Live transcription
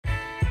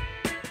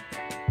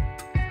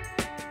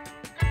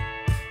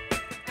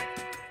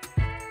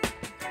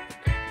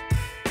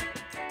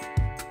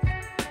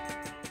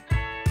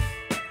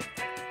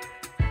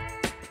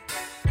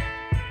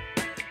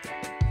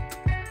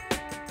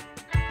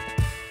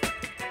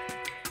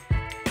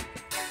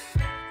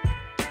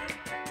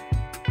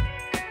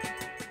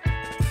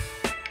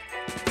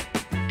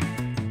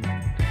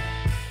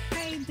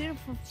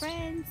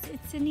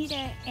it's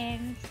Anita,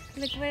 and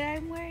look what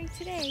I'm wearing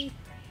today.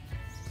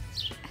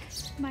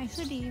 My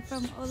hoodie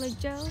from Ola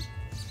Joe,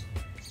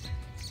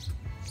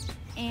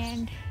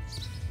 and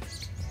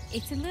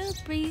it's a little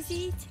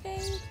breezy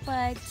today,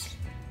 but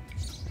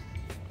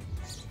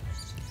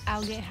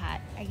I'll get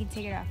hot. I can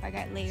take it off. I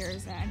got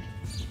layers on.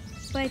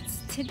 But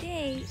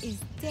today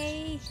is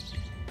day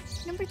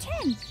number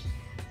 10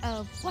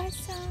 of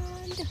What's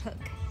on the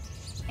Hook.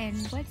 And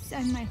what's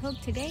on my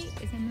hook today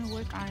is I'm gonna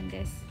work on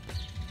this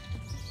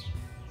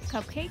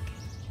cupcake,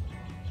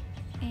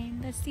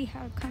 and let's see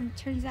how it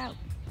turns out.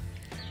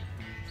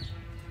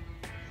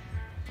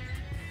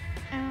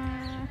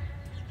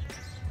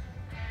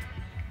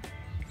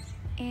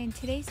 And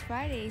today's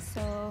Friday,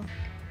 so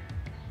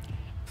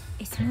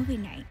it's movie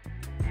night.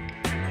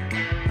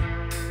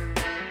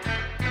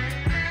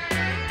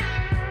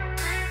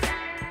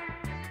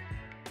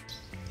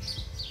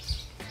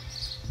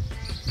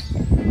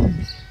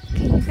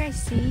 Can you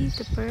guys see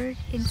the bird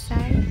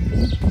inside?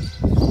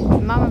 The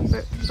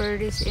mama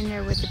bird is in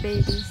there with the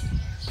babies,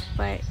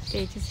 but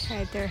they just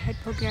had their head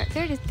poking out.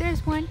 There it is.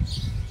 There's one.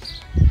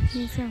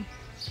 He's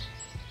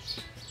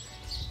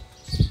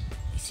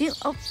see?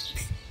 Oh,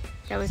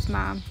 that was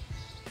mom,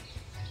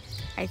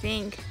 I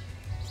think.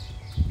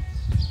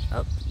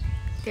 Oh,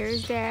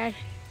 there's dad.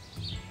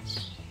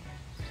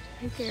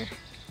 Right there.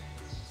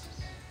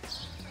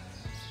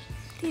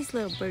 These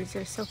little birds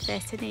are so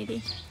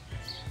fascinating.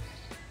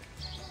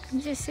 I'm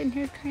just sitting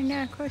here trying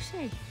to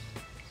crochet.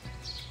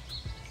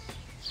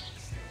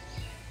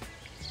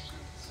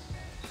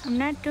 I'm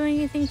not doing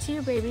anything to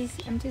you babies.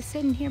 I'm just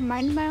sitting here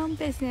minding my own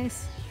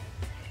business.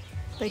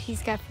 But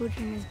he's got food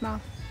in his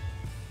mouth.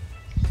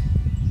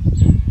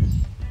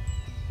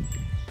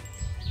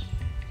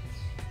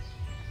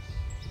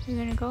 You're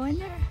gonna go in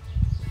there?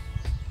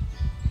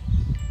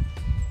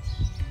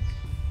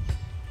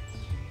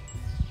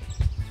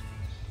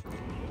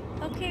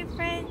 Okay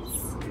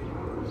friends,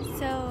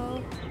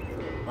 so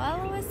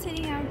while I was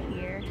sitting out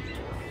here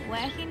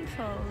whacking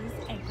clothes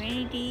at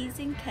Granny D's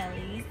and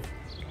Kelly's,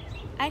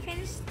 I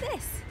finished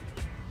this.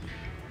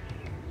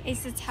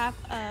 It's the top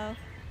of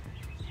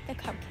the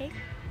cupcake.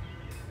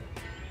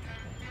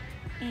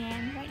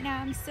 And right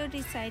now I'm still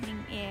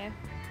deciding if,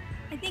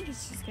 I think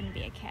it's just gonna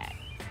be a cat.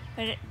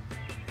 But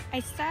I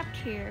stopped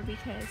here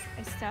because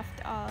I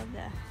stuffed all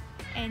the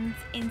ends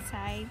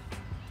inside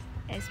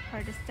as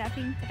part of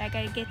stuffing, but I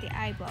gotta get the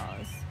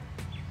eyeballs.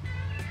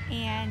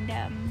 And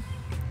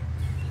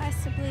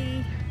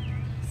possibly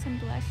some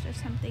blush or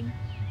something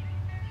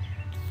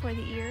for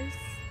the ears,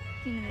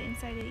 you know, the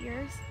inside of the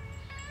ears.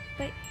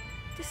 But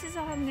this is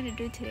all I'm gonna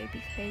do today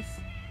because,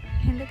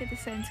 and look at the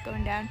sun's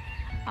going down.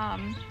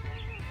 I'm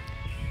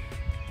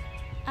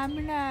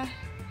gonna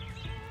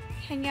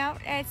hang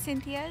out at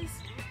Cynthia's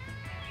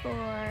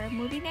for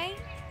movie night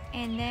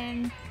and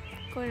then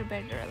go to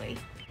bed early.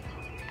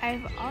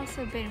 I've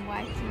also been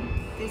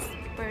watching this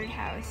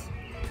birdhouse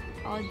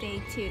all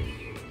day too,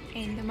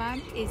 and the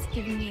mom is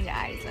giving me the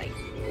eyes like,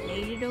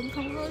 lady, don't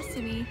come close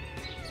to me.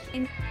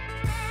 And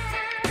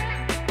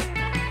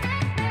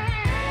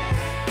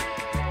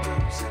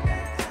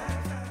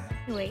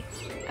anyway,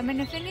 I'm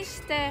gonna finish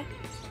the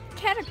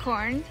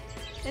catacorn,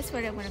 that's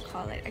what I want to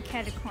call it, a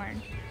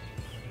catacorn,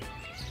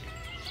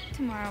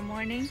 tomorrow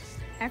morning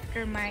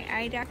after my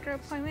eye doctor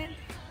appointment.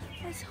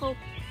 Let's hope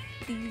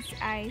these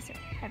eyes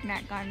have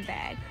not gone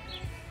bad,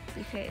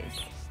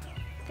 because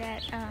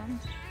that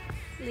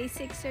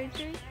LASIK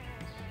surgery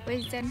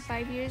was done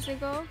 5 years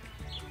ago,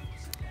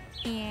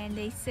 and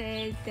they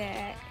said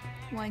that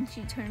once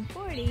you turn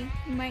 40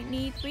 you might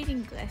need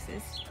reading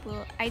glasses.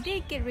 Well, I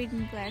did get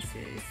reading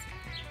glasses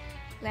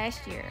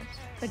last year,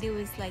 but it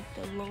was like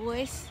the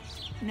lowest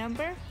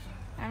number.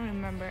 I don't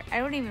remember. I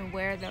don't even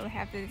wear them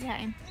half of the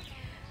time.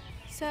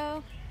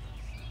 So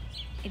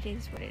it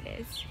is what it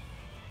is.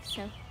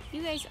 So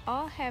you guys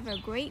all have a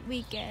great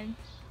weekend.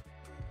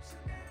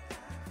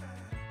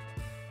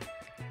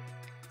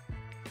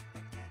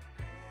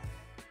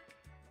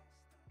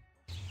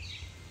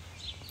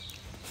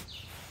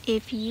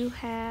 If you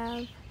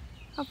have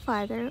a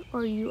father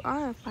or you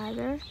are a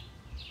father,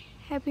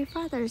 happy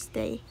Father's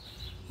Day.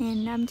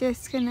 And I'm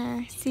just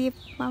gonna see if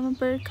Mama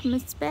Bird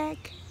comes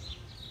back,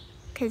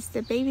 because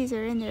the babies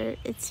are in there.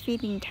 It's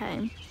feeding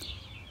time.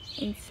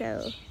 And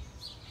so,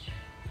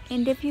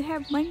 and if you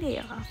have Monday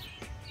off,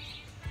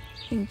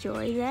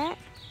 enjoy that.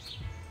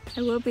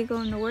 I will be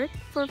going to work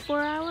for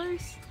 4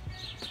 hours,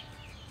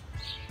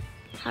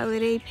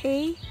 holiday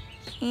pay,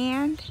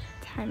 and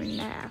time and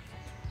a half.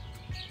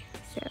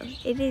 So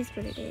it is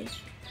what it is.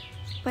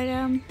 But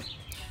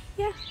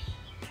yeah,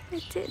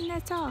 that's it and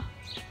that's all.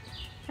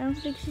 I don't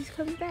think she's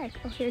coming back.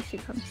 Oh, here she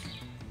comes.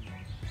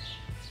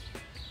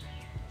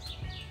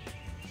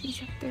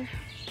 She's up there.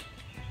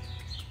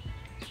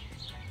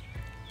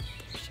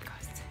 There she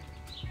goes.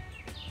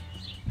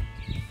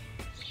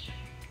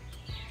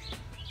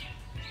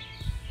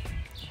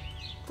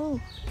 Oh,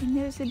 and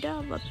there's a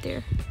dove up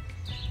there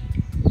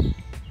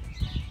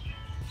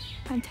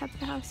on top of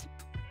the house.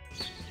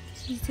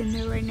 She's in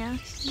there right now.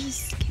 She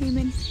just came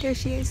in. There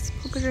she is,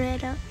 poking her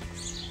head out.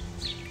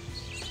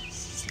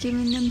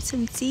 giving them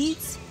some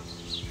seeds.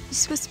 You're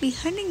supposed to be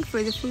hunting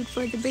for the food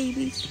for the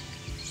babies.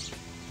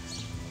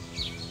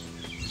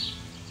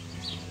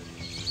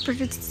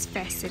 Birds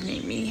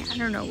fascinate me. I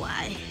don't know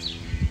why.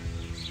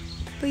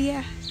 But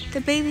yeah,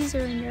 the babies are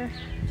in there,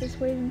 just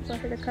waiting for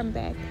her to come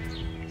back.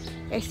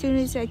 As soon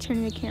as I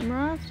turn the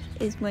camera off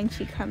is when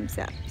she comes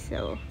up.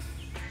 So,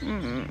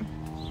 and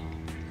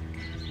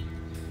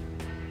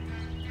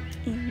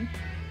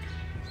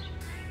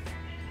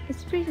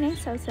it's pretty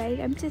nice outside.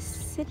 I'm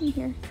just sitting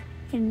here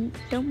and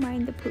don't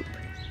mind the poop.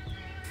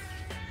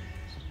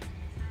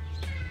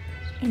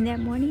 And that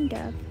mourning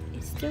dove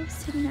is still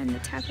sitting on the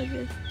top of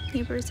the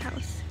neighbor's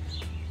house.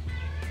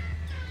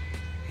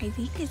 I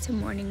think it's a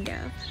mourning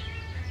dove.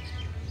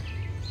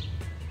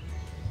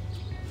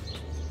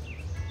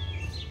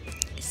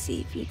 Let's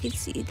see if you can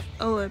see.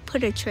 Oh, I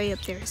put a tray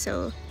up there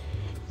so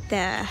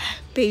the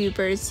baby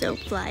birds don't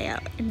fly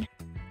out. And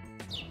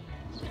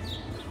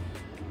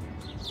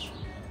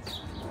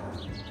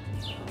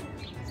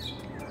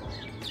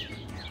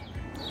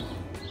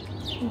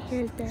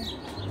here's the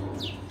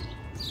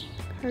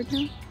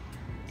cardinal.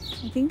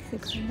 I think it's a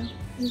cardinal.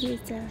 Maybe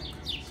it's a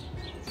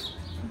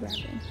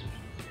robin.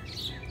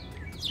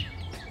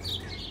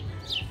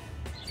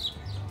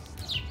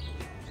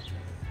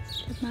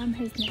 The mom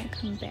has not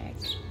come back.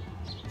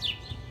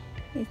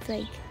 It's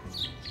like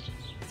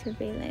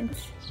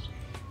surveillance.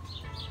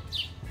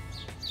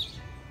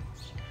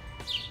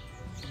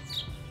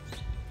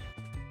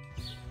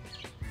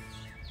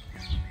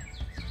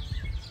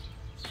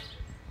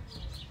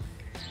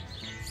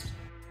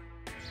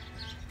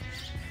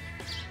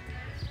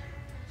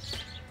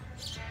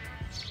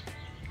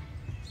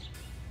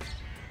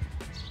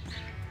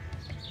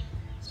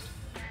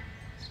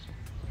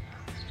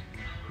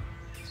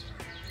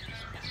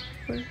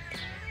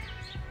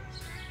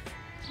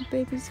 The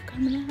babies are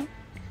coming out.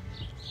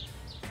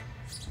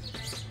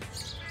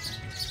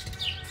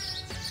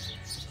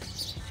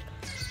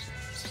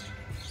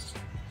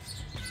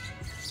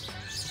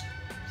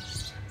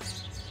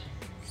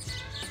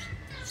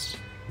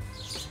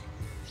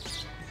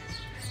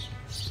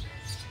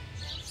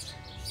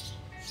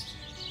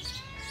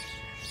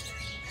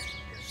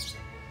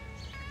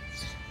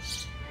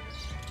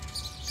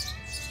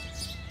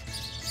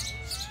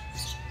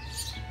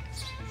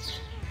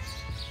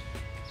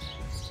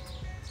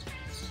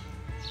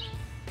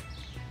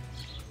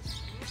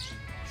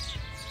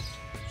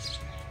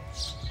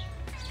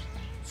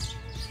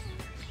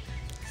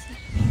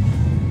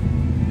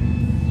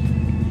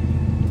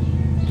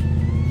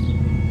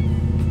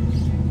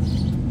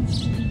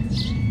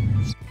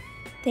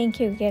 Thank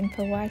you again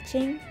for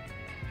watching,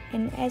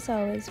 and as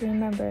always,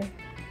 remember,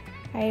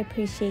 I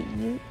appreciate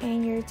you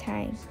and your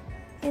time,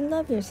 and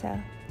love yourself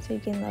so you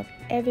can love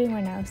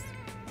everyone else.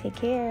 Take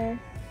care.